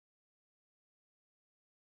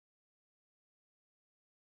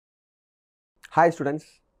Hi students,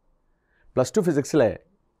 plus 2 physics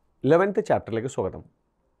 11th chapter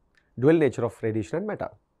dual nature of radiation and matter.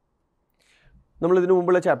 നമ്മൾ ഇതിനു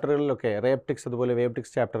മുമ്പുള്ള ചാപ്റ്ററുകളിലൊക്കെ ray optics അതുപോലെ wave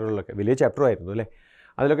optics ചാപ്റ്ററുകളിലൊക്കെ വലിയ chapter ആയിരുന്നു അല്ലേ,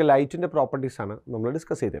 അതിലൊക്കെ ലൈറ്റിൻ്റെ പ്രോപ്പർട്ടീസാണ് നമ്മൾ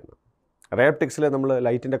ഡിസ്കസ് ചെയ്തിരുന്നത്. റേ ഒപ്റ്റിക്സിൽ നമ്മൾ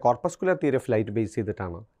ലൈറ്റിൻ്റെ corpuscular theory of light base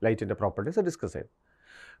ചെയ്തിട്ടാണ് ലൈറ്റിൻ്റെ പ്രോപ്പർട്ടീസ് ഡിസ്കസ് ചെയ്തത്.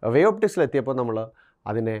 വേവ് ഒപ്റ്റിക്സിലെത്തിയപ്പോൾ നമ്മൾ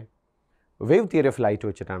അതിനെ വേവ് തിയറി ഓഫ് ലൈറ്റ്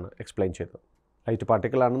വെച്ചിട്ടാണ് എക്സ്പ്ലെയിൻ ചെയ്തത്. ലൈറ്റ്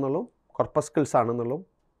പാർട്ടിക്കിൾ ആണെന്നുള്ളതും കോർപ്പസ്കിൾസ് ആണെന്നുള്ളതും,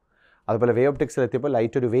 അതുപോലെ വേവ് ഒപ്റ്റിക്സിലെത്തിയപ്പോൾ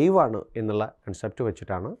ലൈറ്റ് ഒരു വേവ് ആണ് എന്നുള്ള കൺസെപ്റ്റ്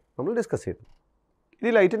വെച്ചിട്ടാണ് നമ്മൾ ഡിസ്കസ് ചെയ്തത്. ഇനി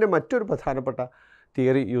ലൈറ്റിൻ്റെ മറ്റൊരു പ്രധാനപ്പെട്ട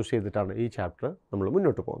തിയറി യൂസ് ചെയ്തിട്ടാണ് ഈ ചാപ്റ്റർ നമ്മൾ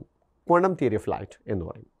മുന്നോട്ട് പോകുന്നത്. ക്വാണ്ടം തിയറി ഓഫ് ലൈറ്റ് എന്ന്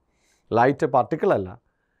പറയും. ലൈറ്റ് പാർട്ടിക്കിൾ അല്ല,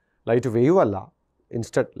 ലൈറ്റ് വേവ് അല്ല,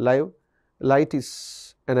 instead light is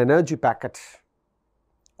N energy packet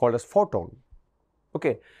called as photon.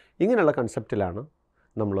 Okay, ഇങ്ങനെയുള്ള കൺസെപ്റ്റിലാണ്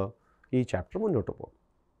നമ്മൾ ഈ ചാപ്റ്റർ മുന്നോട്ട് പോകുന്നത്.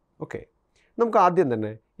 ഓക്കെ, നമുക്ക് ആദ്യം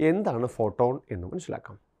തന്നെ എന്താണ് ഫോട്ടോൺ എന്ന്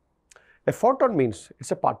മനസ്സിലാക്കാം. A photon means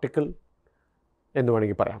it's A particle എന്ന്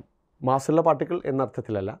വേണമെങ്കിൽ പറയാം. മാസുള്ള പാർട്ടിക്കിൾ എന്ന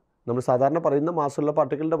അർത്ഥത്തിലല്ല, നമ്മൾ സാധാരണ പറയുന്ന മാസുള്ള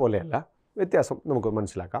പാർട്ടിക്കിളിൻ്റെ പോലെയല്ല, വ്യത്യാസം നമുക്ക്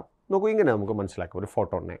മനസ്സിലാക്കാം. നോക്കൂ, ഇങ്ങനെ നമുക്ക് മനസ്സിലാക്കാം ഒരു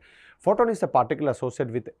ഫോട്ടോണിനെ. Photon is A particle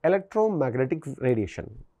associate with electro magnetic radiation.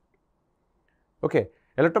 Okay,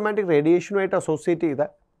 electromagnetic റേഡിയേഷനുമായിട്ട് associate ചെയ്ത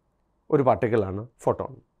ഒരു പാർട്ടിക്കിളാണ്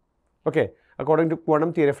photon. Okay, according to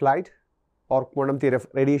quantum theory of light or quantum theory of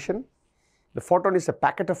radiation, the photon is a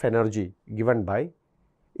packet of energy given by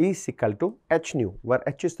E is equal to h nu, where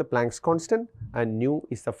h is the Planck's constant and nu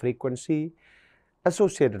is the frequency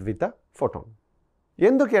associated with the photon.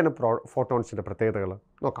 എന്തൊക്കെയാണ് ഫോട്ടോൺസിൻ്റെ പ്രത്യേകതകൾ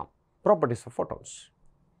നോക്കാം. Properties of photons.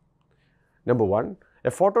 Number 1,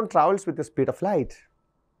 A photon travels with the speed of light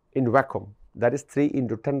in vacuum, that is 3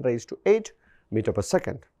 × 10⁸ metre per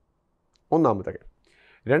second. ഒന്നാമത്തെ കാര്യം.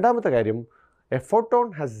 രണ്ടാമത്തെ കാര്യം, A photon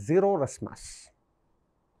has zero rest mass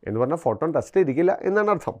എന്ന് പറഞ്ഞാൽ photon rest ഇരിക്കില്ല എന്നാണ്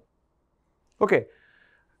അർത്ഥം. ഓക്കെ,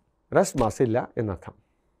 റെസ്റ്റ് മാസ് ഇല്ല എന്നർത്ഥം.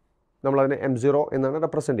 നമ്മളതിനെ m0 എന്നാണ്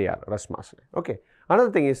റെപ്രസെൻറ്റ് ചെയ്യാറ്, rest മാസിനെ. Okay, another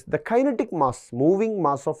thing is the kinetic mass, moving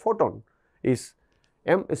mass of photon is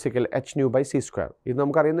m = h/c². ഇത്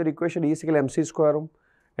നമുക്കറിയുന്ന ഒരു ഇക്വേഷൻ E = mc²,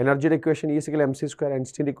 എനർജിയുടെ ഇക്വേഷൻ E = mc²,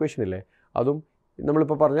 ഐൻസ്റ്റീൻ്റെ ഇക്വേഷൻ ഇല്ലേ, അതും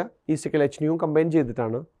നമ്മളിപ്പോൾ പറഞ്ഞ E = h കമ്പൈൻ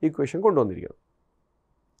ചെയ്തിട്ടാണ് ഇക്വേഷൻ കൊണ്ടുവന്നിരിക്കുന്നത്,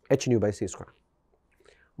 h/c².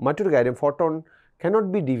 മറ്റൊരു കാര്യം, photon cannot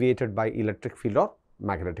be deviated by electric field or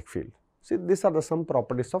magnetic field. See, these are the some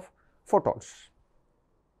properties of photons.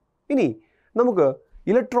 ഇനി നമുക്ക്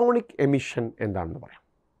ഇലക്ട്രോണിക് എമിഷൻ എന്താണെന്ന് പറയാം.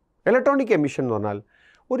 ഇലക്ട്രോണിക് എമിഷൻ എന്ന് പറഞ്ഞാൽ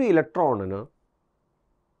ഒരു ഇലക്ട്രോണിന്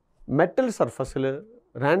മെറ്റൽ സർഫസിൽ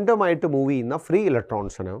റാൻഡമായിട്ട് മൂവ് ചെയ്യുന്ന ഫ്രീ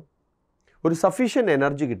ഇലക്ട്രോൺസിന് ഒരു സഫീഷ്യൻറ്റ്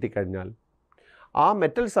എനർജി കിട്ടിക്കഴിഞ്ഞാൽ ആ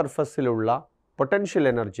മെറ്റൽ സർഫസിലുള്ള പൊട്ടൻഷ്യൽ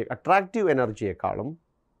എനർജി, അട്രാക്റ്റീവ് എനർജിയേക്കാളും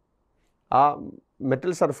ആ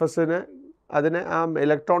മെറ്റൽ സർഫസിന് അതിനെ ആ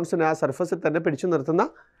ഇലക്ട്രോൺസിനെ ആ സർഫസിൽ തന്നെ പിടിച്ചു നിർത്തുന്ന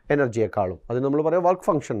എനർജിയേക്കാളും, അത് നമ്മൾ പറയുക വർക്ക്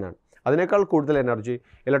ഫംഗ്ഷൻ എന്നാണ്, അതിനേക്കാൾ കൂടുതൽ എനർജി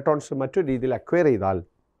ഇലക്ട്രോൺസ് മറ്റൊരു രീതിയിൽ അക്വയർ ചെയ്താൽ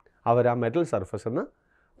അവർ ആ മെറ്റൽ സർഫസിൽ നിന്ന്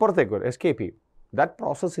പുറത്തേക്ക് വരും, എസ്കേപ്പ് ചെയ്യും. That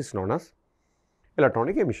process is known as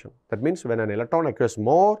electronic emission. That means when an electron acquires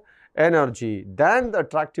more energy than the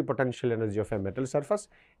attractive potential energy of a metal surface,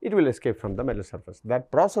 it will escape from the metal surface. That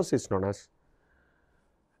process is known as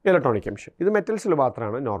electronic emission. ഇത് മെറ്റൽസിൽ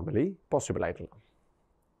മാത്രമാണ് normally possible ആയിട്ടുള്ളത്.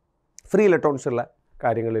 Free electrons ഉള്ള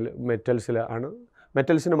കാര്യങ്ങളിൽ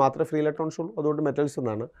മെറ്റൽസിന് മാത്രമേ free electrons ഉള്ളൂ, അതുകൊണ്ട് metals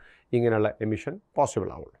നിന്നാണ് ഇങ്ങനെയുള്ള എമിഷൻ പോസിബിൾ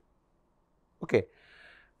ആവുള്ളൂ. ഓക്കെ,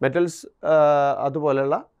 മെറ്റൽസ്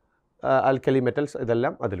അതുപോലെയുള്ള ആൽക്കലി മെറ്റൽസ്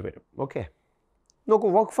ഇതെല്ലാം അതിൽ വരും. ഓക്കെ, നോക്കൂ,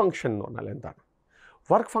 വർക്ക് ഫംഗ്ഷൻ എന്ന് പറഞ്ഞാൽ എന്താണ്?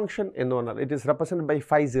 വർക്ക് ഫംഗ്ഷൻ എന്ന് പറഞ്ഞാൽ it is represented by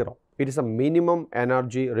φ0. It is A minimum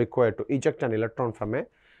energy required to eject an electron from A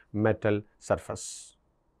metal surface.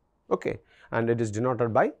 Okay, and it is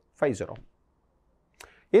denoted by φ0.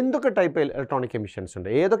 എന്തൊക്കെ ടൈപ്പ് ഇലക്ട്രോണിക് എമിഷൻസ് ഉണ്ട്,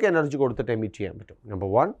 ഏതൊക്കെ energy കൊടുത്തിട്ട് emit ചെയ്യാൻ പറ്റും? Number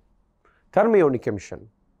 1, thermionic emission.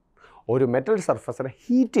 ഒരു metal സർഫസിനെ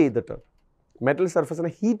heat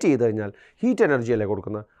ചെയ്ത് കഴിഞ്ഞാൽ heat energy അല്ലേ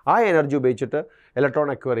കൊടുക്കുന്നത്, ആ എനർജി ഉപയോഗിച്ചിട്ട് ഇലക്ട്രോൺ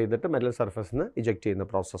അക്വയർ ചെയ്തിട്ട് മെറ്റൽ സർഫസിൽ നിന്ന് ഇജക്റ്റ് ചെയ്യുന്ന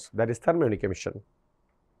process, that is thermionic emission.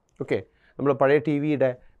 Okay, നമ്മൾ പഴയ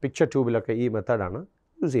ടിവിയുടെ പിക്ചർ ട്യൂബിലൊക്കെ ഈ മെത്തേഡാണ്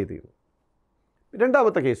യൂസ് ചെയ്തിരുന്നത്.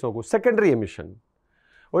 രണ്ടാമത്തെ കേസ് നോക്കൂ, സെക്കൻഡറി എമിഷൻ.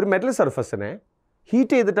 ഒരു മെറ്റൽ സർഫസിനെ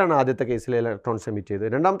ഹീറ്റ് ചെയ്തിട്ടാണ് ആദ്യത്തെ കേസിൽ ഇലക്ട്രോൺസ് എമിറ്റ് ചെയ്തത്.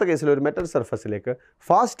 രണ്ടാമത്തെ കേസിൽ ഒരു മെറ്റൽ സർഫസിലേക്ക്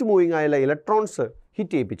ഫാസ്റ്റ് മൂവിങ് ആയുള്ള ഇലക്ട്രോൺസ്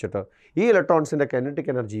ഹിറ്റ് ചെയ്യിപ്പിച്ചിട്ട് ഈ ഇലക്ട്രോൺസിൻ്റെ കൈനറ്റിക്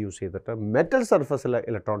എനർജി യൂസ് ചെയ്തിട്ട് മെറ്റൽ സർഫസിലെ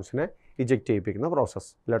ഇലക്ട്രോൺസിനെ ഇജക്റ്റ് ചെയ്യിപ്പിക്കുന്ന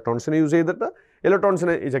പ്രോസസ്സ്, ഇലക്ട്രോൺസിനെ യൂസ് ചെയ്തിട്ട്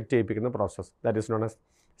ഇലക്ട്രോൺസിനെ eject ചെയ്യിപ്പിക്കുന്ന process, that is known as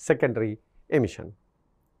secondary emission.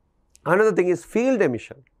 Another thing is field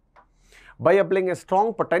emission. By applying a strong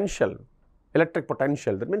potential, electric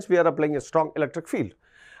potential, that means we are applying a strong electric field.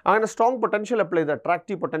 അങ്ങനെ strong potential apply ചെയ്ത്,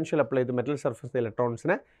 attractive potential apply ചെയ്ത് metal സർഫസിലെ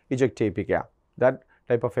ഇലക്ട്രോൺസിനെ eject ചെയ്യിപ്പിക്കുക. That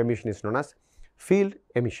type of emission is known as field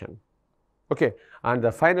emission. Okay, and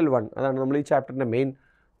the final one, അതാണ് നമ്മൾ ഈ ചാപ്റ്ററിൻ്റെ main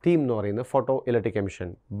theme എന്ന് പറയുന്നത് photo electric emission.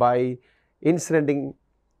 By ഇൻസിഡൻറ്റിങ്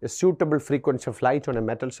A suitable frequency of light on A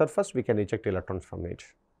metal surface we can eject electrons from it.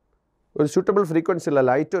 ഒരു suitable frequency ഉള്ള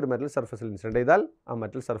light ഒരു metal സർഫസിൽ ഇൻസിഡൻറ്റ് ചെയ്താൽ ആ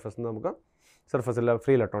മെറ്റൽ സർഫസിൽ നിന്ന് നമുക്ക് സർഫസിലെ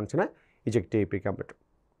ഫ്രീ ഇലക്ട്രോൺസിനെ ഇജക്റ്റ് ചെയ്യിപ്പിക്കാൻ പറ്റും.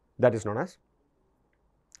 That is known as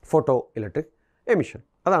photo electric emission.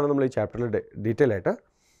 അതാണ് നമ്മൾ ഈ ചാപ്റ്ററിൽ ഡീറ്റെയിൽ ആയിട്ട്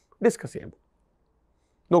ഡിസ്കസ് ചെയ്യാൻ പോകും.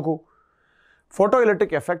 നോക്കൂ, ഫോട്ടോ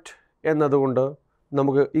ഇലക്ട്രിക് എഫക്റ്റ് എന്നതുകൊണ്ട്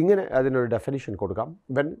നമുക്ക് ഇങ്ങനെ അതിനൊരു ഡെഫിനിഷൻ കൊടുക്കാം.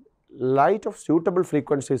 When light of suitable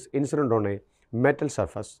frequencies incident on A metal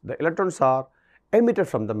surface, the electrons are emitted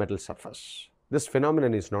from the metal surface. This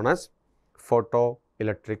phenomenon is known as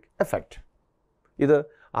photoelectric effect. ഇത്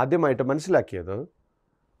ആദ്യമായിട്ട് മനസ്സിലാക്കിയത്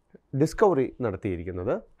ഡിസ്കവറി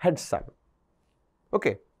നടത്തിയിരിക്കുന്നത് ഹെഡ്സ് ആണ്.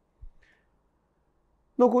 ഓക്കെ,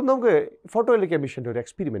 നോക്കൂ, നമുക്ക് ഫോട്ടോ ഇലക്ട്രിക് എമിഷൻ്റെ ഒരു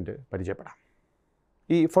experiment പരിചയപ്പെടാം.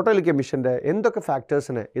 ഈ ഫോട്ടോ ഇലക്ട്രിക് എമിഷൻ്റെ എന്തൊക്കെ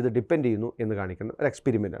ഫാക്ടേഴ്സിനെ ഇത് ഡിപ്പെൻഡ് ചെയ്യുന്നു എന്ന് കാണിക്കുന്ന ഒരു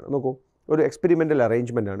എക്സ്പെരിമെൻ്റാണ്. നോക്കൂ, ഒരു എക്സ്പെരിമെൻ്റൽ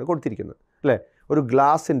അറേഞ്ച്മെൻറ്റാണ് കൊടുത്തിരിക്കുന്നത് അല്ലേ. ഒരു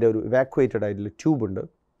ഗ്ലാസിൻ്റെ ഒരു ഇവാക്വേറ്റഡ് ആയിട്ടുള്ള ട്യൂബ് ഉണ്ട്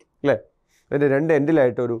അല്ലേ. അതിൻ്റെ രണ്ട്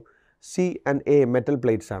എൻഡിലായിട്ട് ഒരു C and A metal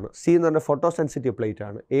plates ആണ്. സി എന്ന് പറഞ്ഞാൽ ഫോട്ടോ സെൻസിറ്റീവ് പ്ലേറ്റ്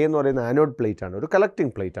ആണ്. എ എന്ന് പറയുന്ന ആനോഡ് പ്ലേറ്റ് ആണ്, ഒരു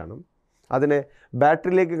കളക്റ്റിംഗ് പ്ലേറ്റ് ആണ്. അതിനെ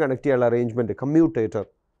ബാറ്ററിയിലേക്ക് കണക്ട് ചെയ്യാനുള്ള arrangement, commutator,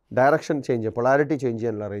 direction change, polarity change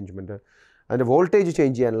ചെയ്യാനുള്ള അറേഞ്ച്മെൻറ്റ്, അതിൻ്റെ വോൾട്ടേജ്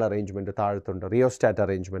ചേഞ്ച് ചെയ്യാനുള്ള അറേഞ്ച്മെൻറ്റ് താഴത്തുണ്ട്, റിയോസ്റ്റാറ്റ്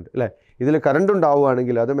അറേഞ്ച്മെൻറ്റ് അല്ലേ. ഇതിൽ കറണ്ട്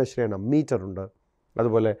ഉണ്ടാവുകയാണെങ്കിൽ അത് മെഷർ ചെയ്യണം, മീറ്റർ ഉണ്ട്.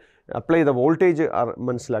 അതുപോലെ അപ്ലൈ ചെയ്ത വോൾട്ടേജ്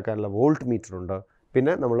മനസ്സിലാക്കാനുള്ള വോൾട്ട് മീറ്റർ ഉണ്ട്.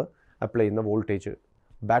 പിന്നെ നമ്മൾ അപ്ലൈ ചെയ്യുന്ന വോൾട്ടേജ്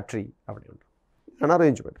ബാറ്ററി അവിടെയുണ്ട്. ഇതാണ്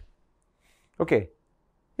അറേഞ്ച്മെൻറ്റ്. ഓക്കെ,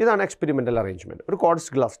 ഇതാണ് എക്സ്പെരിമെൻ്റൽ അറേഞ്ച്മെൻറ്റ്. ഒരു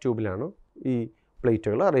ക്വാർട്സ് ഗ്ലാസ് ട്യൂബിലാണ് ഈ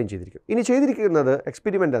പ്ലേറ്റുകൾ അറേഞ്ച് ചെയ്തിരിക്കുന്നത്. ഇനി ചെയ്തിരിക്കുന്നത്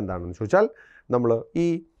എക്സ്പെരിമെൻ്റ് എന്താണെന്ന് ചോദിച്ചാൽ, നമ്മൾ ഈ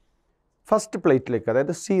ഫസ്റ്റ് പ്ലേറ്റിലേക്ക്,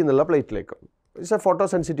 അതായത് സി എന്നുള്ള പ്ലേറ്റിലേക്ക്, it's A photo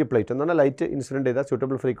sensitive plate എന്ന് പറഞ്ഞാൽ ലൈറ്റ് ഇൻസിഡൻറ്റ് ചെയ്താൽ,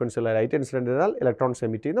 സ്യൂട്ടബിൾ ഫ്രീക്വൻസിയുള്ള ലൈറ്റ് ഇൻസിഡൻറ്റ് ചെയ്താൽ ഇലക്ട്രോൺസ്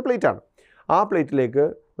എമിറ്റ് ചെയ്യുന്ന പ്ലേറ്റാണ്. ആ പ്ലേറ്റിലേക്ക്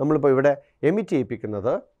നമ്മളിപ്പോൾ ഇവിടെ എമിറ്റ്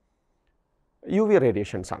ചെയ്യിപ്പിക്കുന്നത് യു വി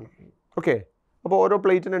റേഡിയേഷൻസ് ആണ്. ഓക്കെ, അപ്പോൾ ഓരോ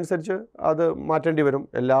പ്ലേറ്റിനനുസരിച്ച് അത് മാറ്റേണ്ടി വരും.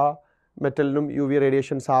 എല്ലാ മെറ്റലിനും യു വി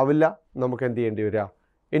റേഡിയേഷൻസ് ആവില്ല. നമുക്ക് എന്ത് ചെയ്യേണ്ടി വരിക,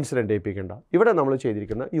 ഇൻസിഡൻറ്റ് ചെയ്യിപ്പിക്കേണ്ട. ഇവിടെ നമ്മൾ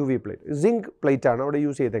ചെയ്തിരിക്കുന്ന U V plate, zinc plate ആണ് അവിടെ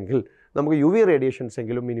യൂസ് ചെയ്തെങ്കിൽ നമുക്ക് യു വി റേഡിയേഷൻസ്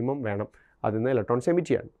എങ്കിലും മിനിമം വേണം അതിൽ നിന്ന് ഇലക്ട്രോൺസ്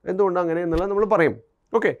എമിറ്റ് ചെയ്യാൻ. എന്തുകൊണ്ട് അങ്ങനെ എന്നുള്ളത് നമ്മൾ പറയും.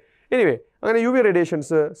 ഓക്കെ, എനിവേ, അങ്ങനെ യു വി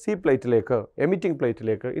റേഡിയേഷൻസ് സി പ്ലേറ്റിലേക്ക്, എമിറ്റിംഗ്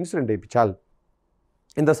പ്ലേറ്റിലേക്ക് ഇൻസിഡൻറ്റ് ചെയ്യിപ്പിച്ചാൽ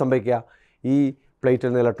എന്താ സംഭവിക്കുക, ഈ പ്ലേറ്റിൽ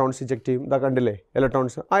നിന്ന് ഇലക്ട്രോൺസ് ഇജക്റ്റ് ചെയ്യും. ഇതാ കണ്ടില്ലേ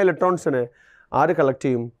ഇലക്ട്രോൺസ്. ആ ഇലക്ട്രോൺസിനെ ആര് കളക്ട്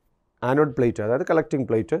ചെയ്യും, ആനോഡ് പ്ലേറ്റ്, അതായത് കളക്റ്റിംഗ്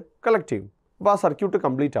പ്ലേറ്റ് കളക്ട് ചെയ്യും. അപ്പോൾ ആ സർക്യൂട്ട്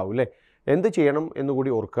കംപ്ലീറ്റ് ആവും അല്ലേ. എന്ത് ചെയ്യണം എന്നുകൂടി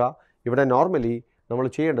ഓർക്കുക. ഇവിടെ നോർമലി നമ്മൾ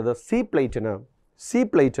ചെയ്യേണ്ടത് സി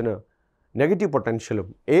പ്ലേറ്റിന് നെഗറ്റീവ് പൊട്ടൻഷ്യലും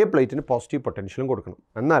എ പ്ലേറ്റിന് പോസിറ്റീവ് പൊട്ടൻഷ്യലും കൊടുക്കണം.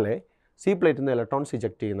 എന്നാലേ സി പ്ലേറ്റിൽ നിന്ന് ഇലക്ട്രോൺസ്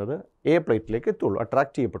ഇജക്റ്റ് ചെയ്യുന്നത് എ പ്ലേറ്റിലേക്ക് എത്തുള്ളൂ,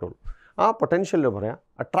 അട്രാക്റ്റ് ചെയ്യപ്പെട്ടുള്ളൂ. ആ പൊട്ടൻഷ്യലിന് പറയാം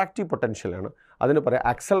അട്രാക്റ്റീവ് പൊട്ടൻഷ്യലാണ്. അതിന് പറയാം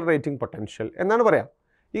ആക്സലറേറ്റിംഗ് പൊട്ടൻഷ്യൽ എന്നാണ് പറയാം.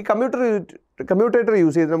 ഈ കമ്മ്യൂട്ടേറ്റർ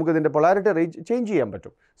യൂസ് ചെയ്ത് നമുക്ക് ഇതിൻ്റെ പൊളാരിറ്റി ചേഞ്ച് ചെയ്യാൻ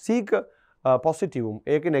പറ്റും. സിക്ക് പോസിറ്റീവും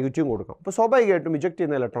എക്ക് നെഗറ്റീവും കൊടുക്കാം. അപ്പോൾ സ്വാഭാവികമായിട്ടും ഇജക്റ്റ്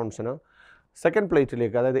ചെയ്യുന്ന ഇലക്ട്രോൺസിന് സെക്കൻഡ്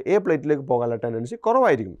പ്ലേറ്റിലേക്ക്, അതായത് എ പ്ലേറ്റിലേക്ക് പോകാനുള്ള ടെൻഡൻസി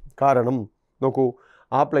കുറവായിരിക്കും. കാരണം നോക്കൂ,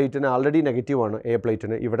 ആ പ്ലേറ്റിന് ആൾറെഡി നെഗറ്റീവാണ്, എ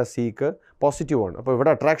പ്ലേറ്റിന്. ഇവിടെ സിക്ക് പോസിറ്റീവാണ്. അപ്പോൾ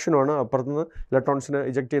ഇവിടെ അട്രാക്ഷനുമാണ്, അപ്പുറത്തുനിന്ന് ഇലക്ട്രോൺസിന്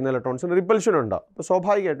ഇജക്റ്റ് ചെയ്യുന്ന ഇലക്ട്രോൺസിന് റിപ്പൽഷൻ ഉണ്ടാകും. അപ്പോൾ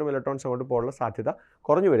സ്വാഭാവികമായിട്ടും ഇലക്ട്രോൺസ് അങ്ങോട്ട് പോകാനുള്ള സാധ്യത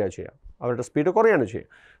കുറഞ്ഞു വരിക ചെയ്യുക, അവരുടെ സ്പീഡ് കുറയാണ് ചെയ്യുക.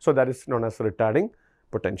 So that is known as retarding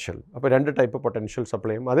potential. അപ്പോൾ രണ്ട് ടൈപ്പ് പൊട്ടൻഷ്യൽ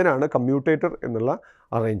സപ്ലൈ ചെയ്യും. അതിനാണ് കമ്മ്യൂട്ടേറ്റർ എന്നുള്ള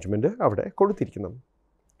അറേഞ്ച്മെൻറ്റ് അവിടെ കൊടുത്തിരിക്കുന്നത്.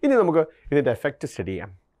 ഇനി നമുക്ക് ഇതിൻ്റെ എഫക്റ്റ് സ്റ്റഡി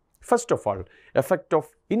ചെയ്യാം. First of all, effect of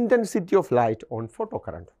intensity of light on photo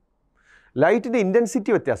current. ലൈറ്റിൻ്റെ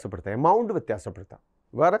ഇൻറ്റൻസിറ്റി വ്യത്യാസപ്പെടുത്താം, എമൗണ്ട് വ്യത്യാസപ്പെടുത്താം,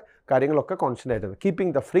 വേറെ കാര്യങ്ങളൊക്കെ കോൺസ്റ്റൻ്റ് ആയിട്ട്.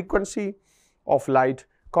 Keeping the frequency of light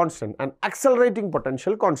constant and accelerating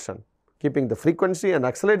potential constant. Keeping the frequency and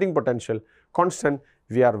accelerating potential constant,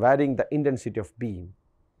 V R varying the intensity of beam.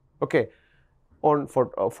 Okay, on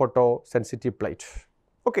photo sensitive plate.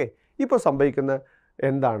 Okay, ഇപ്പോൾ സംഭവിക്കുന്ന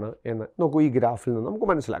എന്താണ് എന്ന് നോക്കൂ. ഈ ഗ്രാഫിൽ നിന്ന് നമുക്ക്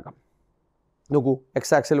മനസ്സിലാക്കാം. നോക്കൂ,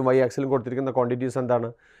 എക്സ് ആക്സിലും വൈ ആക്സിലും കൊടുത്തിരിക്കുന്ന ക്വാണ്ടിറ്റീസ് എന്താണ്?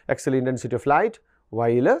 എക്സിൽ ഇൻറ്റൻസിറ്റി ഓഫ് ലൈറ്റ്,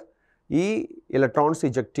 വൈയിൽ ഈ ഇലക്ട്രോൺസ്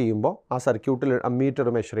ഇജക്റ്റ് ചെയ്യുമ്പോൾ ആ സർക്യൂട്ടിൽ അമ്മീറ്റർ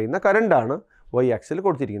മെഷർ ചെയ്യുന്ന കറണ്ടാണ് വൈ ആക്സിൽ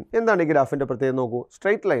കൊടുത്തിരിക്കുന്നത്. എന്താണ് ഈ ഗ്രാഫിൻ്റെ പ്രത്യേകത നോക്കൂ.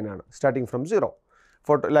 സ്ട്രൈറ്റ് ലൈനാണ്, സ്റ്റാർട്ടിങ് ഫ്രം 0.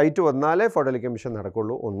 ലൈറ്റ് വന്നാലേ ഫോട്ടോ ഇലക്ട്രിക് എമിഷൻ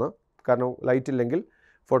നടക്കുള്ളൂ. ഒന്ന്, കാരണം ലൈറ്റ് ഇല്ലെങ്കിൽ,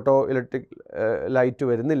 photo electric light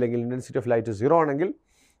വരുന്നില്ലെങ്കിൽ, intensity of light 0 ആണെങ്കിൽ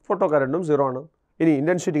ഫോട്ടോ കറണ്ടും 0 ആണ്. ഇനി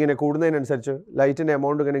ഇൻറ്റൻസിറ്റി ഇങ്ങനെ കൂടുന്നതിനനുസരിച്ച്, ലൈറ്റിൻ്റെ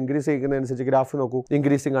എമൗണ്ട് ഇങ്ങനെ ഇൻക്രീസ് ചെയ്യുന്നതിനനുസരിച്ച് ഗ്രാഫ് നോക്കൂ,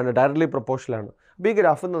 ഇൻക്രീസിംഗ് ആണ്, ഡയറക്ട്ലി പ്രൊപ്പോർഷനാണ്. അപ്പോൾ ഈ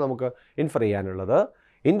ഗ്രാഫിൽ നിന്ന് നമുക്ക് ഇൻഫർ ചെയ്യാനുള്ളത്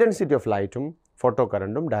ഇൻറ്റൻസിറ്റി ഓഫ് ലൈറ്റും ഫോട്ടോ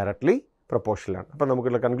കറണ്ടും ഡയറക്ട്ലി പ്രൊപ്പോർഷനാണ്. അപ്പോൾ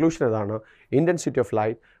നമുക്കുള്ള കൺക്ലൂഷൻ ഇതാണ്, intensity of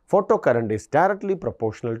light, photo current is directly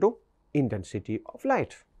proportional to intensity of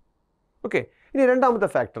light. Okay, ഇനി രണ്ടാമത്തെ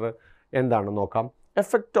ഫാക്ടർ എന്താണെന്ന് നോക്കാം.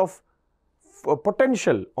 Effect of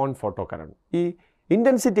potential on photo current. ഈ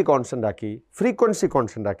ഇൻറ്റൻസിറ്റി കോൺസ്റ്റൻ്റ് ആക്കി, ഫ്രീക്വൻസി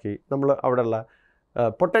കോൺസ്റ്റൻ്റ് ആക്കി, നമ്മൾ അവിടെയുള്ള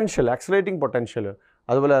പൊട്ടൻഷ്യൽ, ആക്സലറേറ്റിംഗ് പൊട്ടൻഷ്യൽ,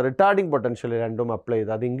 അതുപോലെ റിട്ടാർഡിംഗ് പൊട്ടൻഷ്യൽ രണ്ടും അപ്ലൈ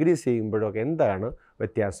ചെയ്ത് അത് ഇൻക്രീസ് ചെയ്യുമ്പോഴൊക്കെ എന്താണ്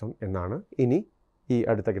വ്യത്യാസം എന്നാണ് ഇനി ഈ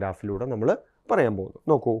അടുത്ത ഗ്രാഫിലൂടെ നമ്മൾ പറയാൻ പോകുന്നു.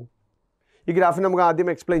 നോക്കൂ, ഈ ഗ്രാഫിന് നമുക്ക് ആദ്യം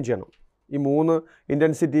എക്സ്പ്ലെയിൻ ചെയ്യണം. ഈ 3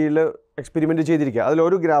 ഇൻറ്റൻസിറ്റിയിൽ എക്സ്പെരിമെൻറ്റ് ചെയ്തിരിക്കുക.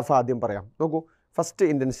 അതിലൊരു ഗ്രാഫ് ആദ്യം പറയാം. നോക്കൂ, ഫസ്റ്റ്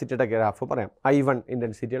ഇൻറ്റൻസിറ്റിയുടെ ഗ്രാഫ് പറയാം, I1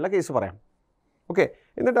 ഇൻറ്റൻസിറ്റിയുള്ള കേസ് പറയാം. ഓക്കെ,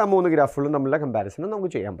 എന്നിട്ട് ആ 3 ഗ്രാഫുകളും തമ്മിലുള്ള കമ്പാരിസൺ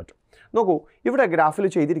നമുക്ക് ചെയ്യാൻ പറ്റും. നോക്കൂ, ഇവിടെ ഗ്രാഫിൽ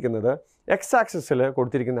ചെയ്തിരിക്കുന്നത് എക്സ് ആക്സിസിൽ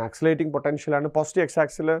കൊടുത്തിരിക്കുന്ന accelerating പൊട്ടൻഷ്യലാണ്, positive X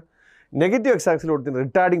axle, negative X axle കൊടുത്തിരിക്കുന്ന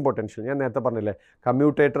റിട്ടാർഡിംഗ് പൊട്ടൻഷ്യൽ. ഞാൻ നേരത്തെ പറഞ്ഞില്ലേ,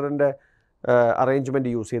 കമ്മ്യൂട്ടേറ്ററിൻ്റെ അറേഞ്ച്മെൻറ്റ്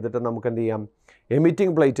യൂസ് ചെയ്തിട്ട് നമുക്ക് എന്ത് ചെയ്യാം,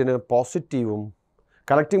 എമിറ്റിംഗ് പ്ലേറ്റിന് പോസിറ്റീവും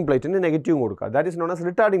കളക്റ്റിംഗ് പ്ലേറ്റിന് നെഗറ്റീവും കൊടുക്കുക. That is known as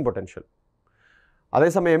retarding potential.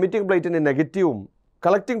 അതേസമയം എമിറ്റിംഗ് പ്ലേറ്റിന് നെഗറ്റീവും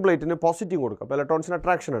കളക്റ്റിംഗ് പ്ലേറ്റിന് പോസിറ്റീവും കൊടുക്കുക. അപ്പോൾ ഇലക്ട്രോൺസിന്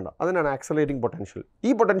അട്രാക്ഷൻ ഉണ്ട്. അതിനാണ് ആക്സലേറ്റിംഗ് പൊട്ടൻഷ്യൽ.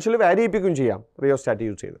 ഈ പൊട്ടൻഷ്യൽ വാരി ചെയ്യിപ്പിക്കുകയും ചെയ്യാം റിയോസ്റ്റാറ്റ്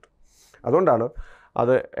യൂസ് ചെയ്തിട്ട്. അതുകൊണ്ടാണ്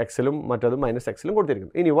അത് എക്സിലും മറ്റത് -എക്സിലും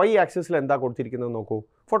കൊടുത്തിരിക്കുന്നത്. ഇനി വൈ ആക്സിസിൽ എന്താ കൊടുത്തിരിക്കുന്നത് നോക്കൂ,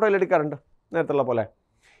 ഫോട്ടോ ഇലക്ട്രിക് കറണ്ട് നേരത്തുള്ള പോലെ.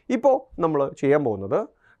 ഇപ്പോൾ നമ്മൾ ചെയ്യാൻ പോകുന്നത്,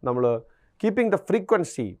 നമ്മൾ keeping the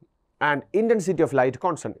frequency and intensity of light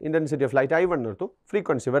constant. Intensity of light I1 എടുത്തു,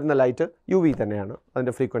 ഫ്രീക്വൻസി വരുന്ന ലൈറ്റ് UV തന്നെയാണ്,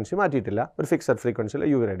 അതിൻ്റെ ഫ്രീക്വൻസി മാറ്റിയിട്ടില്ല, ഒരു ഫിക്സഡ് ഫ്രീക്വൻസിയിൽ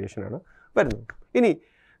UV റേഡിയേഷനാണ് വരുന്നത്. ഇനി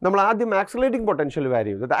നമ്മൾ ആദ്യം ആക്സലേറ്റിംഗ് പൊട്ടൻഷ്യൽ വാരി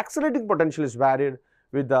ചെയ്തു. The ആക്സലേറ്റിംഗ് potential is varied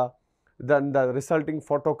with the resulting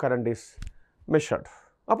photo current is measured.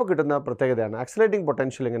 അപ്പോൾ കിട്ടുന്ന പ്രത്യേകതയാണ് ആക്സലേറ്റിംഗ്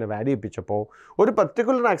പൊട്ടൻഷ്യൽ ഇങ്ങനെ വാരി ചെയ്യിപ്പിച്ചപ്പോൾ ഒരു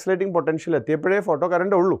പർട്ടിക്കുലർ ആക്സലേറ്റിംഗ് പൊട്ടൻഷ്യൽ എത്തിയപ്പോഴേ ഫോട്ടോ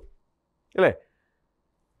കറണ്ട് ഉള്ളൂ, അല്ലേ?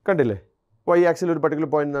 കണ്ടില്ലേ, വൈ ആക്സിൽ ഒരു പർട്ടിക്കുലർ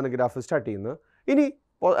പോയിന്റ് നിന്നാണ് ഗ്രാഫ് സ്റ്റാർട്ട് ചെയ്യുന്നത്. ഇനി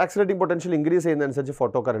ആക്സലേറ്റിംഗ് പൊട്ടൻഷ്യൽ ഇൻക്രീസ് ചെയ്യുന്നതനുസരിച്ച്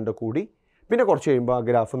ഫോട്ടോ കറണ്ട് കൂടി, പിന്നെ കുറച്ച് കഴിയുമ്പോൾ ആ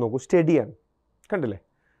ഗ്രാഫ് നോക്കൂ സ്റ്റഡിയാണ്. കണ്ടില്ലേ,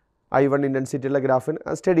 I1 ഇൻറ്റൻസിറ്റിയുള്ള ഗ്രാഫിന്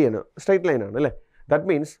സ്റ്റഡിയാണ്, സ്ട്രൈറ്റ് ലൈനാണ്, അല്ലേ? ദാറ്റ്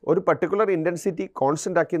മീൻസ് ഒരു പർട്ടിക്കുലർ ഇൻറ്റൻസിറ്റി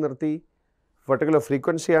കോൺസ്റ്റൻ്റ് ആക്കി നിർത്തി, പർട്ടിക്കുലർ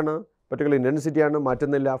ഫ്രീക്വൻസിയാണ്, പർട്ടിക്കുലർ ഇൻറ്റൻസിറ്റിയാണ്,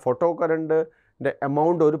 മാറ്റുന്നില്ല. ഫോട്ടോ കറണ്ടിൻ്റെ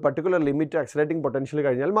എമൗണ്ട് ഒരു പർട്ടിക്കുലർ ലിമിറ്റ് ആക്സലേറ്റിംഗ് പൊട്ടൻഷ്യൽ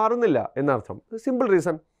കഴിഞ്ഞാൽ മാറുന്നില്ല എന്നർത്ഥം. സിമ്പിൾ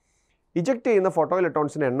റീസൺ, ഇജക്റ്റ് ചെയ്യുന്ന ഫോട്ടോ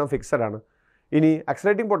ഇലക്ട്രോൺസിൻ്റെ എണ്ണം ഫിക്സഡ് ആണ്. ഇനി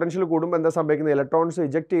ആക്സലേറ്റിംഗ് പൊട്ടൻഷ്യൽ കൂടുമ്പോൾ എന്താ സംഭവിക്കുന്നത്, ഇലക്ട്രോൺസ്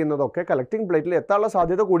ഇജക്റ്റ് ചെയ്യുന്നതൊക്കെ കളക്റ്റിംഗ് പ്ലേറ്റിൽ എത്താനുള്ള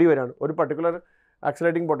സാധ്യത കൂടി വരാണ്. ഒരു പർട്ടിക്കുലർ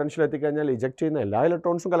ആക്സലേറ്റിംഗ് പൊട്ടൻഷ്യൽ എത്തിക്കഴിഞ്ഞാൽ ഇജക്റ്റ് ചെയ്യുന്ന എല്ലാ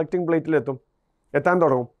ഇലക്ട്രോൺസും കളക്റ്റിംഗ് പ്ലേറ്റിൽ എത്താൻ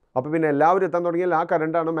തുടങ്ങും. അപ്പോൾ പിന്നെ എല്ലാവരും എത്താൻ തുടങ്ങിയാൽ ആ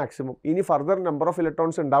കറണ്ടാണ് മാക്സിമം. ഇനി ഫർദർ നമ്പർ ഓഫ്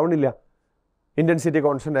ഇലക്ട്രോൺസ് ഉണ്ടാവുന്നില്ല ഇൻറ്റൻസിറ്റി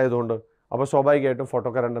കോൺസ്റ്റൻ്റ് ആയതുകൊണ്ട്. അപ്പോൾ സ്വാഭാവികമായിട്ടും ഫോട്ടോ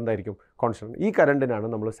കറണ്ട് എന്തായിരിക്കും, കോൺസ്റ്റൻ്റ്. ഈ കറണ്ടിനാണ്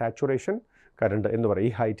നമ്മൾ സാച്ചുറേഷൻ കറണ്ട് എന്ന് പറയും.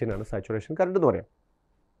 ഈ ഹൈറ്റിനാണ് സാച്ചുറേഷൻ കറണ്ട് എന്ന് പറയാം.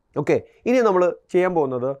 ഓക്കെ, ഇനി നമ്മൾ ചെയ്യാൻ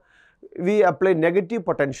പോകുന്നത്, V apply negative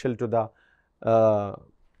potential to the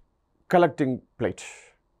collecting plate.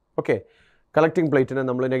 Okay, collecting പ്ലേറ്റിന്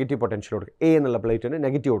നമ്മൾ നെഗറ്റീവ് പൊട്ടൻഷ്യൽ കൊടുക്കുക, എ എന്നുള്ള പ്ലേറ്റിന്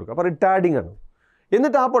നെഗറ്റീവ് കൊടുക്കുക. അപ്പോൾ റിട്ടാർഡിംഗ് ആണ്.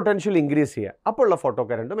 എന്നിട്ട് ആ പൊട്ടൻഷ്യൽ ഇൻക്രീസ് ചെയ്യുക. അപ്പോൾ ഉള്ള ഫോട്ടോ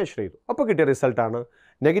കറണ്ട് മെഷർ ചെയ്തു. അപ്പോൾ കിട്ടിയ റിസൾട്ടാണ്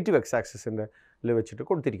നെഗറ്റീവ് എക്സ് ആക്സിസിൻ്റെ വെച്ചിട്ട്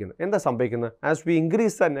കൊടുത്തിരിക്കുന്നത്. എന്താ സംഭവിക്കുന്നത്, as we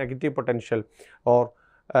increase the negative potential or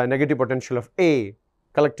negative potential of A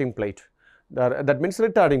collecting plate, that means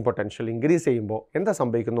retarding potential increase ചെയ്യുമ്പോൾ എന്താ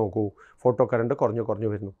സംഭവിക്കുന്നത് നോക്കൂ, ഫോട്ടോ കറണ്ട് കുറഞ്ഞു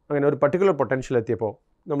വരുന്നു. അങ്ങനെ ഒരു പർട്ടിക്കുലർ പൊട്ടൻഷ്യൽ എത്തിയപ്പോൾ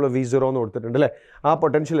നമ്മൾ V0 എന്ന് കൊടുത്തിട്ടുണ്ട്, അല്ലേ? ആ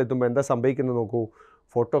പൊട്ടൻഷ്യൽ എത്തുമ്പോൾ എന്താ സംഭവിക്കുന്നത് നോക്കൂ,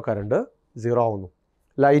 ഫോട്ടോ കറണ്ട് 0 ആവുന്നു.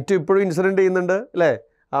 ലൈറ്റ് ഇപ്പോഴും ഇൻസിഡൻറ്റ് ചെയ്യുന്നുണ്ട്, അല്ലേ?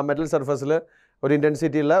 ആ മെറ്റൽ സർഫസിൽ ഒരു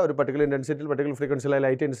ഇൻറ്റൻസിറ്റി ഉള്ള ഒരു പർട്ടിക്കുലർ ഇൻറ്റൻസിറ്റിയിൽ പർട്ടിക്കുലർ ഫ്രീക്വൻസിയിലെ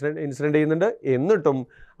ലൈറ്റ് ഇൻസിഡൻറ്റ് ചെയ്യുന്നുണ്ട്. എന്നിട്ടും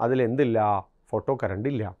അതിലെന്തില്ല, ഫോട്ടോ കറണ്ട്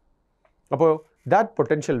ഇല്ല. അപ്പോൾ that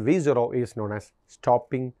potential V0 is known as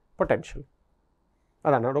stopping potential.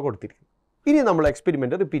 അതാണ് അവിടെ കൊടുത്തിരിക്കുന്നത്. ഇനി നമ്മൾ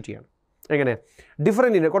എക്സ്പെരിമെൻറ്റ് റിപ്പീറ്റ് ചെയ്യണം. എങ്ങനെ,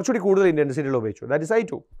 ഡിഫറൻറ്റ് കുറച്ചുകൂടി കൂടുതൽ ഇൻറ്റൻസിറ്റികൾ ഉപയോഗിച്ചു, ദാറ്റ് ഇസ്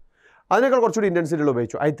I2. അതിനേക്കാൾ കുറച്ചുകൂടി ഇൻറ്റൻസിറ്റികൾ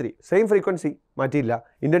ഉപയോഗിച്ചു I3. സെയിം ഫ്രീക്വൻസി മാറ്റിയില്ല,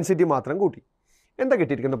 ഇൻറ്റൻസിറ്റി മാത്രം കൂട്ടി. എന്താ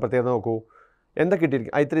കിട്ടിയിരിക്കുന്ന പ്രത്യേകത നോക്കൂ, എന്താ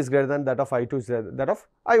കിട്ടിയിരിക്കും, I3 is greater than that of I2 is that of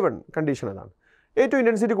I1. Condition അതാണ്. ഏറ്റവും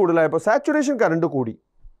ഇൻറ്റൻസിറ്റി കൂടുതലായപ്പോൾ സാച്ചുറേഷൻ കറണ്ട് കൂടി,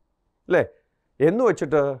 അല്ലേ? എന്ന്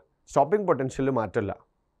വെച്ചിട്ട് സ്റ്റോപ്പിംഗ് പൊട്ടൻഷ്യൽ മാറ്റമില്ല.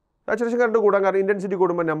 സാച്ചുറേഷൻ കറണ്ട് കൂടാൻ കാരണം ഇൻറ്റൻസിറ്റി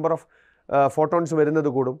കൂടുമ്പോൾ നമ്പർ ഓഫ് ഫോട്ടോൺസ് വരുന്നത്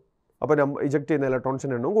കൂടും. അപ്പോൾ ഇജക്റ്റ് ചെയ്യുന്ന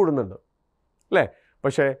ഇലക്ട്രോൺസിൻ്റെ എണ്ണവും കൂടുന്നുണ്ട്, അല്ലേ?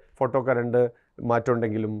 പക്ഷേ ഫോട്ടോ കറണ്ട്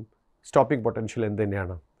മാറ്റമുണ്ടെങ്കിലും സ്റ്റോപ്പിംഗ് പൊട്ടൻഷ്യൽ എന്ത്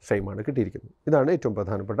തന്നെയാണ്, സെയിം ആണ് കിട്ടിയിരിക്കുന്നത്. ഇതാണ് ഏറ്റവും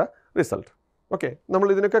പ്രധാനപ്പെട്ട റിസൾട്ട്. ഓക്കെ, നമ്മൾ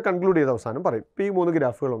ഇതിനൊക്കെ കൺക്ലൂഡ് ചെയ്ത അവസാനം പറയും. ഇപ്പോൾ ഈ 3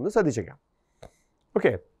 ഗ്രാഫുകളൊന്ന് ശ്രദ്ധിച്ചേക്കാം.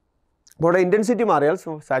 ഓക്കെ, അപ്പോൾ ഇൻറ്റൻസിറ്റി മാറിയാൽ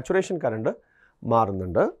സാച്ചുറേഷൻ കറണ്ട്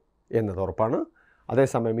മാറുന്നുണ്ട് എന്നത് ഉറപ്പാണ്.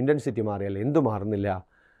 അതേസമയം ഇൻറ്റൻസിറ്റി മാറിയാൽ എന്ത് മാറുന്നില്ല,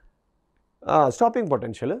 സ്റ്റോപ്പിംഗ്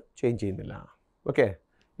പൊട്ടൻഷ്യൽ ചേഞ്ച് ചെയ്യുന്നില്ല. ഓക്കെ,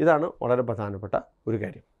 ഇതാണ് വളരെ പ്രധാനപ്പെട്ട ഒരു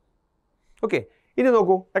കാര്യം. ഓക്കെ, ഇനി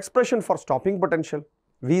നോക്കൂ, expression for stopping potential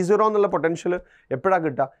V0 എന്നുള്ള പൊട്ടൻഷ്യൽ എപ്പോഴാണ്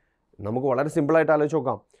കിട്ടുക, നമുക്ക് വളരെ സിമ്പിളായിട്ട് ആലോചിച്ച്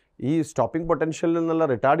നോക്കാം. ഈ സ്റ്റോപ്പിംഗ് പൊട്ടൻഷ്യലിൽ നിന്നുള്ള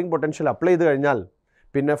റിട്ടാർഡിംഗ് പൊട്ടൻഷ്യൽ അപ്ലൈ ചെയ്ത് കഴിഞ്ഞാൽ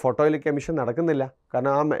പിന്നെ ഫോട്ടോയിലേക്ക് എമിഷൻ നടക്കുന്നില്ല.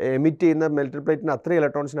 കാരണം ആ എമിറ്റ് ചെയ്യുന്ന മെറ്റൽ പ്ലേറ്റിന് അത്രയും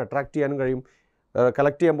ഇലക്ട്രോൺസിനെ അട്രാക്ട് ചെയ്യാനും കഴിയും,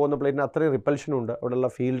 കളക്ട് ചെയ്യാൻ പോകുന്ന പ്ലേറ്റിന് അത്രയും റിപ്പൽഷനും ഉണ്ട്. അവിടെയുള്ള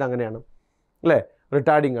ഫീൽഡ് അങ്ങനെയാണ്, അല്ലേ?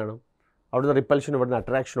 റിട്ടാർഡിംഗ് ആണ്. അവിടുന്ന് റിപ്പൽഷനും ഇവിടുന്ന്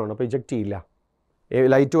അട്രാക്ഷനുമാണ്. അപ്പോൾ ഇജക്റ്റ് ചെയ്യില്ല.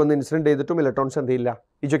 ലൈറ്റ് വന്ന് ഇൻസിഡൻറ്റ് ചെയ്തിട്ടും ഇലക്ട്രോൺസ് എന്ത് ചെയ്യില്ല,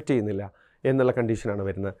 ഇജക്റ്റ് ചെയ്യുന്നില്ല എന്നുള്ള കണ്ടീഷനാണ്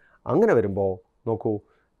വരുന്നത്. അങ്ങനെ വരുമ്പോൾ നോക്കൂ,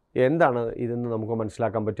 എന്താണ് ഇതെന്ന് നമുക്ക്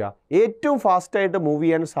മനസ്സിലാക്കാൻ പറ്റുക, ഏറ്റവും ഫാസ്റ്റായിട്ട് മൂവ്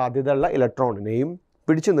ചെയ്യാൻ സാധ്യതയുള്ള ഇലക്ട്രോണിനെയും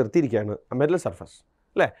പിടിച്ചു നിർത്തിയിരിക്കുകയാണ് മെറ്റൽ സർഫസ്,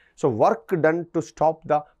 അല്ലേ? So work done to stop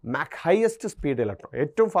the highest speed electron.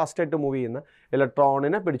 ഏറ്റവും ഫാസ്റ്റായിട്ട് മൂവ് ചെയ്യുന്ന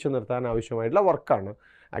ഇലക്ട്രോണിനെ പിടിച്ചു നിർത്താൻ ആവശ്യമായിട്ടുള്ള വർക്കാണ്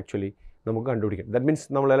ആക്ച്വലി നമുക്ക് കണ്ടുപിടിക്കാം. ദാറ്റ് മീൻസ്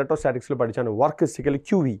നമ്മൾ ഇലക്ട്രോസ്റ്റാറ്റിക്സിൽ പഠിച്ചാണ് work is equal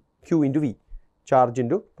QV, Q into V, charge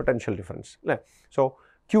into potential difference അല്ലേ. So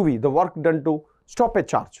QV, the work done to stop A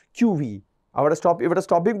charge, QV. ഇവിടെ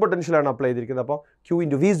സ്റ്റോപ്പിംഗ് പൊട്ടൻഷ്യലാണ് അപ്ലൈ ചെയ്തിരിക്കുന്നത്. അപ്പോൾ Q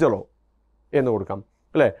into V0 എന്ന് കൊടുക്കാം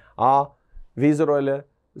അല്ലേ. ആ V0യിൽ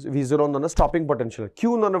V0 എന്ന് പറഞ്ഞാൽ സ്റ്റോപ്പിംഗ് പൊട്ടൻഷ്യൽ, Q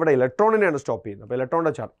എന്ന് പറഞ്ഞാൽ ഇവിടെ ഇലക്ട്രോണിനെയാണ് സ്റ്റോപ്പ് ചെയ്യുന്നത്. അപ്പോൾ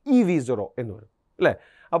ഇലക്ട്രോണിൻ്റെ ചാർജ് EV0 എന്ന് വരും അല്ലേ.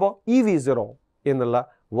 അപ്പോൾ EV0 എന്നുള്ള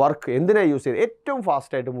വർക്ക് എന്തിനാണ് യൂസ് ചെയ്ത്? ഏറ്റവും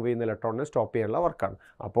ഫാസ്റ്റായിട്ട് മൂവ് ചെയ്യുന്ന ഇലക്ട്രോണിനെ സ്റ്റോപ്പ് ചെയ്യാനുള്ള വർക്കാണ്.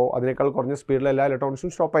 അപ്പോൾ അതിനേക്കാൾ കുറഞ്ഞ സ്പീഡിൽ എല്ലാ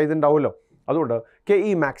ഇലക്ട്രോൺസും സ്റ്റോപ്പ് ചെയ്തിട്ടുണ്ടാവുമല്ലോ. അതുകൊണ്ട്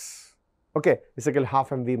KE max, okay, is equal to half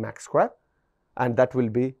mv max square, and that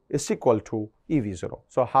will be is equal to EV0.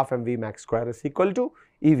 So half mv max square is equal to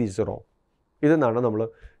EV0. ഇതെന്നാണ് നമ്മൾ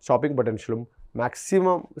സ്റ്റോപ്പിംഗ് പൊട്ടൻഷ്യലും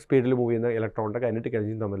മാക്സിമം സ്പീഡിൽ മൂവ് ചെയ്യുന്ന ഇലക്ട്രോണിൻ്റെ kinetic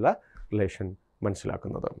എനർജിയും തമ്മിലുള്ള relation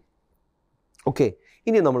മനസ്സിലാക്കുന്നത്. Okay,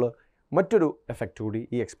 ഇനി നമ്മൾ മറ്റൊരു എഫക്റ്റ് കൂടി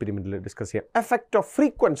ഈ എക്സ്പെരിമെൻറ്റിൽ ഡിസ്കസ് ചെയ്യാം. Effect of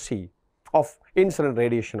frequency of incident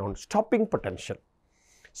radiation on stopping potential.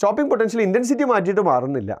 Stopping potential intensity മാറ്റിയിട്ട്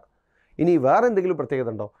മാറുന്നില്ല. ഇനി വേറെ എന്തെങ്കിലും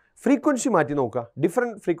പ്രത്യേകത ഉണ്ടോ? ഫ്രീക്വൻസി മാറ്റി നോക്കുക,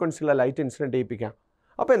 ഡിഫറെൻറ്റ് ഫ്രീക്വൻസിയിലെ ലൈറ്റ് ഇൻസിഡൻറ്റ് ചെയ്യിപ്പിക്കാം.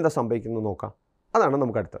 അപ്പോൾ എന്താ സംഭവിക്കുന്നത് നോക്കാം. അതാണ്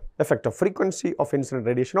നമുക്ക് അടുത്ത് effect of frequency of incident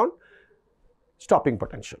radiation on stopping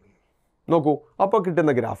potential. നോക്കൂ, അപ്പോൾ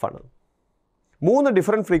കിട്ടുന്ന ഗ്രാഫാണ്. 3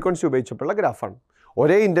 ഡിഫറെൻറ്റ് ഫ്രീക്വൻസി ഉപയോഗിച്ചപ്പോഴുള്ള ഗ്രാഫാണ്.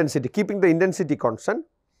 ഒരേ intensity, keeping the intensity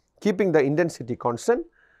constant.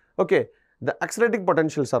 Okay, the accelerating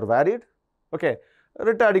potentials R varied. Okay,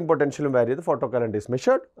 retarding പൊട്ടൻഷ്യലും വാരി ചെയ്ത് ഫോട്ടോ കറണ്ട് ഈസ്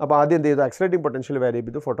മെഷേർഡ്. അപ്പോൾ ആദ്യം എന്ത് ചെയ്തു? ആക്സിലറേറ്റിംഗ് പൊട്ടൻഷ്യൽ വാരി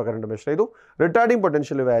ചെയ്തു, ഫോട്ടോ കറണ്ട് മെഷർ ചെയ്തു. റിട്ടാർഡിംഗ്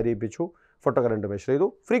പൊട്ടൻഷ്യൽ വാരി ചെയ്യിപ്പിച്ചു, ഫോട്ടോ കറണ്ട് മെഷർ ചെയ്തു.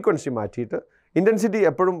 ഫ്രീക്വൻസി മാറ്റിയിട്ട് ഇൻറ്റൻസിറ്റി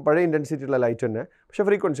എപ്പോഴും പഴയ ഇൻറ്റൻസിറ്റിയുള്ള ലൈറ്റ് തന്നെ, പക്ഷേ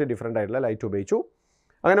ഫ്രീക്വൻസി ഡിഫറൻ്റ് ആയിട്ടുള്ള ലൈറ്റ് ഉപയോഗിച്ചു.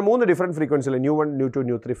 അങ്ങനെ 3 ഡിഫറെൻറ്റ് ഫ്രീക്വൻസിയിൽ new1, new2,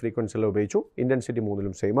 new3 ഫ്രീക്വൻസിയിൽ ഉപയോഗിച്ചു. ഇൻറ്റൻസിറ്റി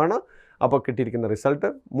 3ലും സെയിം ആണ്. അപ്പോൾ കിട്ടിയിരിക്കുന്ന റിസൾട്ട്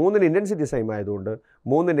 3ന് ഇൻറ്റൻസിറ്റി സെയിം ആയതുകൊണ്ട്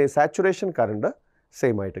 3ൻ്റെ സാച്ചുറേഷൻ കറണ്ട്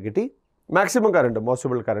സെയിം ആയിട്ട് കിട്ടി. മാക്സിമം കറണ്ട്,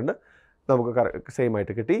 പോസിബിൾ കറണ്ട് നമുക്ക് സെയിം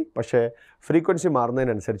ആയിട്ട് കിട്ടി. പക്ഷേ ഫ്രീക്വൻസി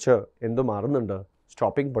മാറുന്നതിനനുസരിച്ച് എന്ത് മാറുന്നുണ്ട്?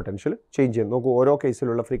 സ്റ്റോപ്പിംഗ് പൊട്ടൻഷ്യൽ ചേഞ്ച് ചെയ്യുന്നു. നോക്കൂ, ഓരോ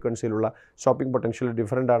കേസിലുള്ള ഫ്രീക്വൻസിയിലുള്ള സ്റ്റോപ്പിംഗ് പൊട്ടൻഷ്യൽ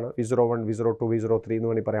ഡിഫറൻ്റ് ആണ്. V01, V02, V03 എന്ന്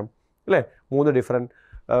വേണമെങ്കിൽ പറയാം അല്ലേ. 3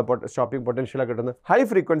 ഡിഫറെൻറ്റ് സ്റ്റോപ്പിംഗ് പൊട്ടൻഷ്യലാണ് കിട്ടുന്നത്. High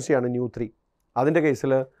ഫ്രീക്വൻസിയാണ് new3. അതിൻ്റെ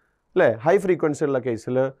കേസിൽ അല്ലേ, ഹൈ ഫ്രീക്വൻസി ഉള്ള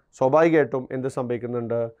കേസിൽ സ്വാഭാവികമായിട്ടും എന്ത്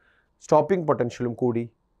സംഭവിക്കുന്നുണ്ട്? സ്റ്റോപ്പിംഗ് പൊട്ടൻഷ്യലും കൂടി.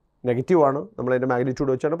 നെഗറ്റീവാണ്, നമ്മളതിൻ്റെ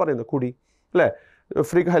മാഗ്നിറ്റ്യൂഡ് വെച്ചാണ് പറയുന്നത്, കൂടി അല്ലേ.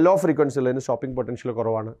 ലോ ഫ്രീക്വൻസിയുള്ളതിന് സ്റ്റോപ്പിംഗ് പൊട്ടൻഷ്യൽ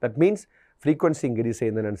കുറവാണ്. That means frequency increase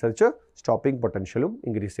ചെയ്യുന്നതിനനുസരിച്ച് stopping പൊട്ടൻഷ്യലും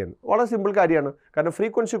increase ചെയ്യുന്നു. വളരെ സിമ്പിൾ കാര്യമാണ്. കാരണം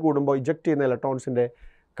ഫ്രീക്വൻസി കൂടുമ്പോൾ ഇജക്റ്റ് ചെയ്യുന്ന ഇലക്ട്രോൺസിൻ്റെ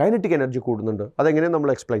കൈനറ്റിക് എനർജി കൂടുന്നുണ്ട്. അതെങ്ങനെയാണ്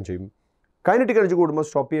നമ്മൾ എക്സ്പ്ലെയിൻ ചെയ്യും. കൈനറ്റിക് എനർജി കൂടുമ്പോൾ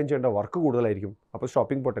സ്റ്റോപ്പ് ചെയ്യാൻ ചെയ്യേണ്ട വർക്ക് കൂടുതലായിരിക്കും. അപ്പോൾ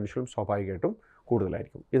സ്റ്റോപ്പിംഗ് പൊട്ടൻഷ്യലും സ്വാഭാവികമായിട്ടും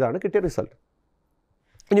കൂടുതലായിരിക്കും. ഇതാണ് കിട്ടിയ റിസൾട്ട്.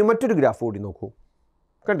 ഇനി മറ്റൊരു ഗ്രാഫ് കൂടി നോക്കൂ.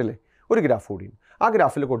 കണ്ടില്ലേ, ഒരു ഗ്രാഫ് കൂടി. ആ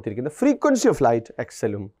ഗ്രാഫിൽ കൊടുത്തിരിക്കുന്ന ഫ്രീക്വൻസി ഓഫ് ലൈറ്റ്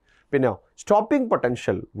എക്സലും പിന്നെ സ്റ്റോപ്പിംഗ്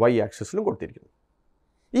പൊട്ടൻഷ്യൽ Y ആക്സിസിലും കൊടുത്തിരിക്കുന്നു.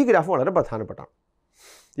 ഈ ഗ്രാഫ് വളരെ പ്രധാനപ്പെട്ടാണ്.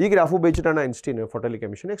 ഈ ഗ്രാഫ് ഉപയോഗിച്ചിട്ടാണ് ഐൻസ്റ്റീൻ ഫോട്ടോലിക്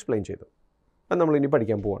എമിഷൻ എക്സ്പ്ലെയിൻ ചെയ്തത്. അത് നമ്മൾ ഇനി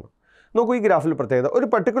പഠിക്കാൻ പോവാണ്. നോക്കൂ, ഈ ഗ്രാഫിൽ പ്രത്യേകത, ഒരു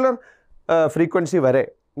പർട്ടിക്കുലർ ഫ്രീക്വൻസി വരെ,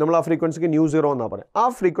 നമ്മൾ ആ ഫ്രീക്വൻസിക്ക് nu0 എന്നാണ് പറയുന്നത്. ആ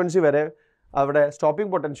ഫ്രീക്വൻസി വരെ അവിടെ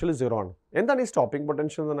സ്റ്റോപ്പിംഗ് പൊട്ടൻഷ്യൽ 0 ആണ്. എന്താണ് ഈ സ്റ്റോപ്പിംഗ്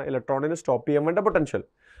പൊട്ടൻഷ്യൽ എന്ന് പറഞ്ഞാൽ? ഇലക്ട്രോണിനെ സ്റ്റോപ്പ് ചെയ്യാൻ വേണ്ട പൊട്ടൻഷ്യൽ.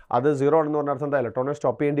 അത് 0 ആണെന്ന് പറഞ്ഞ അർത്ഥം എന്താ? ഇലക്ട്രോണിനെ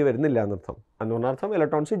സ്റ്റോപ്പ് ചെയ്യേണ്ടി വരുന്നില്ല എന്നർത്ഥം. എന്ന് പറഞ്ഞ അർത്ഥം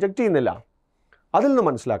ഇലക്ട്രോൺസ് ഇജക്റ്റ് ചെയ്യുന്നില്ല. അതിൽ നിന്ന്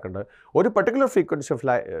മനസ്സിലാക്കേണ്ടത്, ഒരു പർട്ടിക്കുലർ ഫ്രീക്വൻസി ഓഫ്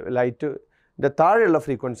ലൈറ്റിൻ്റെ താഴെയുള്ള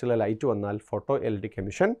ഫ്രീക്വൻസിയിലെ ലൈറ്റ് വന്നാൽ ഫോട്ടോ ഇലക്ട്രിക്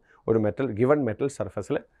എമിഷൻ ഒരു ഗിവൺ മെറ്റൽ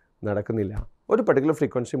സർഫസിൽ നടക്കുന്നില്ല. ഒരു പർട്ടിക്കുലർ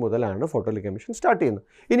ഫ്രീക്വൻസി മുതലാണ് ഫോട്ടോ ഇലക്ട്രിക് എമിഷൻ സ്റ്റാർട്ട് ചെയ്യുന്നത്.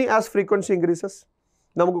 ഇനി ആസ് ഫ്രീക്വൻസി ഇൻക്രീസസ്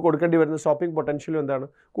നമുക്ക് കൊടുക്കേണ്ടി വരുന്ന സ്റ്റോപ്പിംഗ് പൊട്ടൻഷ്യലും എന്താണ്?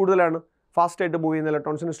 കൂടുതലാണ്. ഫാസ്റ്റായിട്ട് മൂവ് ചെയ്യുന്ന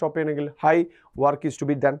ഇലക്ട്രോൺസിനെ സ്റ്റോപ്പ് ചെയ്യണമെങ്കിൽ high work is to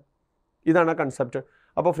be done. ഇതാണ് കൺസെപ്റ്റ്.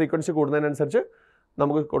 അപ്പോൾ ഫ്രീക്വൻസി കൂടുന്നതിനനുസരിച്ച്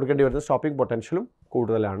നമുക്ക് കൊടുക്കേണ്ടി വരുന്ന സ്റ്റോപ്പിംഗ് പൊട്ടൻഷ്യലും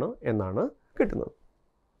കൂടുതലാണ് എന്നാണ് കിട്ടുന്നത്.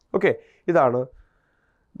 ഓക്കെ, ഇതാണ്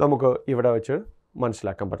നമുക്ക് ഇവിടെ വെച്ച്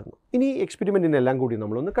മനസ്സിലാക്കാൻ പറ്റുന്നു. ഇനി എക്സ്പെരിമെൻറ്റിനെല്ലാം കൂടി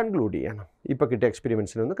നമ്മളൊന്ന് കൺക്ലൂഡ് ചെയ്യണം. ഇപ്പോൾ കിട്ടിയ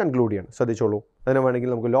എക്സ്പെരിമെൻറ്റ്സിനെ ഒന്ന് കൺക്ലൂഡ് ചെയ്യണം. ശ്രദ്ധിച്ചോളൂ. അതിന്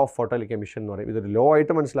വേണമെങ്കിൽ നമുക്ക് ലോ ഓഫ് ഫോട്ടോലിക് എമിഷൻ എന്ന് പറയും. ഇതൊരു ലോ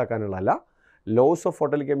ആയിട്ട് മനസ്സിലാക്കാനുള്ളതല്ല. ലോസ് ഓഫ്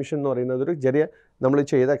ഫോട്ടോലിക് എമിഷൻ എന്ന് പറയുന്നത് ഒരു ചെറിയ നമ്മൾ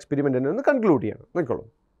ചെയ്ത എക്സ്പെരിമെൻറ്റിനെ ഒന്ന് കൺക്ലൂഡ് ചെയ്യണം. നോക്കോളൂ,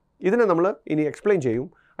 ഇതിനെ നമ്മൾ ഇനി എക്സ്പ്ലെയിൻ ചെയ്യും.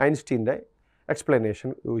 ഐൻസ്റ്റീൻ്റെ എക്സ്പ്ലനേഷൻ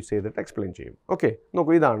യൂസ് ചെയ്തിട്ട് എക്സ്പ്ലെയിൻ ചെയ്യും. ഓക്കെ,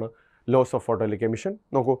 നോക്കൂ, ഇതാണ് ലോസ് ഓഫ് ഫോട്ടോലിക് എമിഷൻ.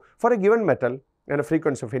 നോക്കൂ, four A given metal and A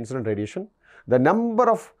frequency of incident radiation, the number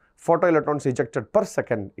of photoelectrons ejected per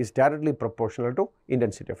second is directly proportional to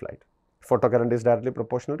intensity of light. Photocurrent is directly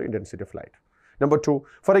proportional to intensity of light. Number 2,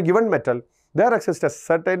 for a given metal, there exists a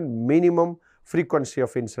certain minimum frequency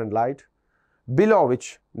of incident light below which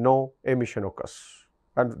no emission occurs,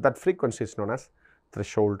 and that frequency is known as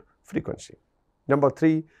threshold frequency. Number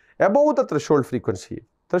 3, above the threshold frequency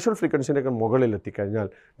നെക്കാൾ മുകളിൽ എത്തിക്കഴിഞ്ഞാൽ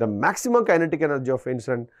the maximum kinetic energy of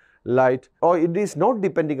incident light, or it is not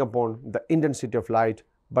depending upon the intensity of light,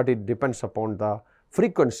 but it depends upon the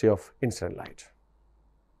frequency of incident light.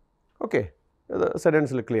 Okay, the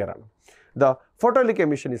sentence is clear. The photoelectric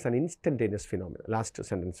emission is an instantaneous phenomenon. Last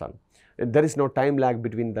sentence on. There is no time lag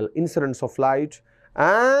between the incidence of light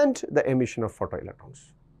and the emission of photoelectrons.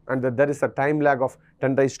 and that there is a time lag of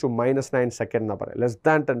 10 raised to minus 9 second എന്നാണ് പറയുക. Less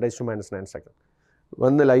than 10 raised to minus 9 second.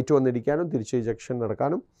 വന്ന് light വന്നിരിക്കാനും തിരിച്ച് ejection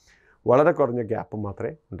നടക്കാനും വളരെ കുറഞ്ഞ gap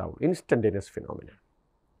മാത്രമേ ഉണ്ടാവുള്ളൂ. Instantaneous phenomena.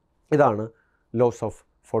 ഇതാണ് loss of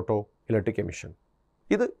photo electric emission.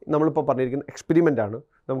 ഇത് നമ്മളിപ്പോൾ പറഞ്ഞിരിക്കുന്ന എക്സ്പെരിമെൻ്റാണ്,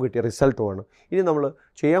 നമുക്ക് കിട്ടിയ റിസൾട്ടുമാണ്. ഇനി നമ്മൾ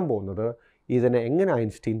ചെയ്യാൻ പോകുന്നത് ഇതിനെ എങ്ങനെ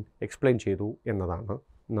ഐൻസ്റ്റീൻ എക്സ്പ്ലെയിൻ ചെയ്തു എന്നതാണ്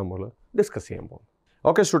നമ്മൾ ഡിസ്കസ് ചെയ്യാൻ പോകുന്നത്.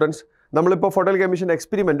 ഓക്കെ സ്റ്റുഡൻസ്, നമ്മളിപ്പോൾ ഫോട്ടോ ഇലക്ട്രിക് എമിഷൻ്റെ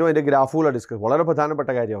എക്സ്പെരിമെൻറ്റും അതിൻ്റെ ഗ്രാഫുകളും ഡിസ്കസ്, വളരെ പ്രധാനപ്പെട്ട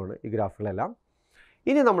കാര്യമാണ് ഈ ഗ്രാഫുകളെല്ലാം.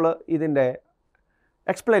 ഇനി നമ്മൾ ഇതിൻ്റെ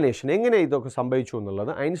എക്സ്പ്ലനേഷൻ എങ്ങനെ ഇതൊക്കെ സംഭവിച്ചു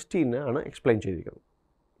എന്നുള്ളത് ഐൻസ്റ്റീനാണ് എക്സ്പ്ലെയിൻ ചെയ്തിരിക്കുന്നത്.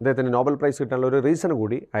 അദ്ദേഹത്തിന് നോബൽ പ്രൈസ് കിട്ടാനുള്ള ഒരു റീസൺ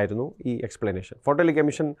കൂടി ആയിരുന്നു ഈ explanation. Photo electric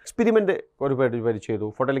emission experiment ഒരുപാട് ചെയ്തു.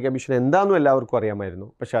 ഫോട്ടോ ഇലക്ട്രിക് എമിഷൻ എന്താണെന്നും എല്ലാവർക്കും അറിയാമായിരുന്നു,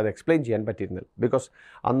 പക്ഷേ അത് എക്സ്പ്ലെയിൻ ചെയ്യാൻ പറ്റിയിരുന്നില്ല. ബിക്കോസ്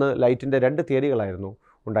അന്ന് ലൈറ്റിൻ്റെ 2 തിയറികളായിരുന്നു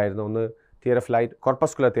ഉണ്ടായിരുന്നു. ഒന്ന് theory of light,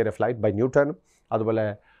 corpuscular theory of light by newton, അതുപോലെ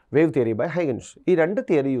വേവ് തിയറി ബൈ ഹൈഗൻസ്. ഈ 2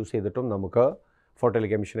 തിയറി യൂസ് ചെയ്തിട്ടും നമുക്ക് ഫോട്ടോ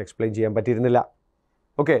ഇലക്ട്രിക് എമിഷൻ എക്സ്പ്ലെയിൻ ചെയ്യാൻ പറ്റിയിരുന്നില്ല.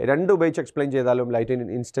 ഓക്കെ, 2 ഉപയോഗിച്ച് എക്സ്പ്ലെയിൻ ചെയ്താലും ലൈറ്റിന്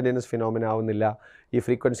ഇൻസ്റ്റൻറ്റേനിയസ് ഫിനോമിന ആവുന്നില്ല. ഈ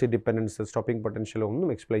ഫ്രീക്വൻസി ഡിപ്പെൻഡൻസ്, സ്റ്റോപ്പിംഗ് പൊട്ടൻഷ്യൽ ഒന്നും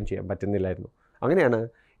എക്സ്പ്ലെയിൻ ചെയ്യാൻ പറ്റുന്നില്ലായിരുന്നു. അങ്ങനെയാണ്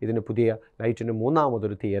ഇതിന് പുതിയ ലൈറ്റിന്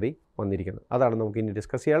 3ാമതൊരു തിയറി വന്നിരിക്കുന്നത്. അതാണ് നമുക്ക് ഇനി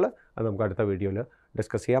ഡിസ്കസ് ചെയ്യാനുള്ളത്. അത് നമുക്ക് അടുത്ത വീഡിയോയിൽ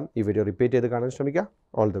ഡിസ്കസ് ചെയ്യാം. ഈ വീഡിയോ റിപ്പീറ്റ് ചെയ്ത് കാണാൻ ശ്രമിക്കുക.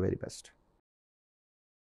 All the very best.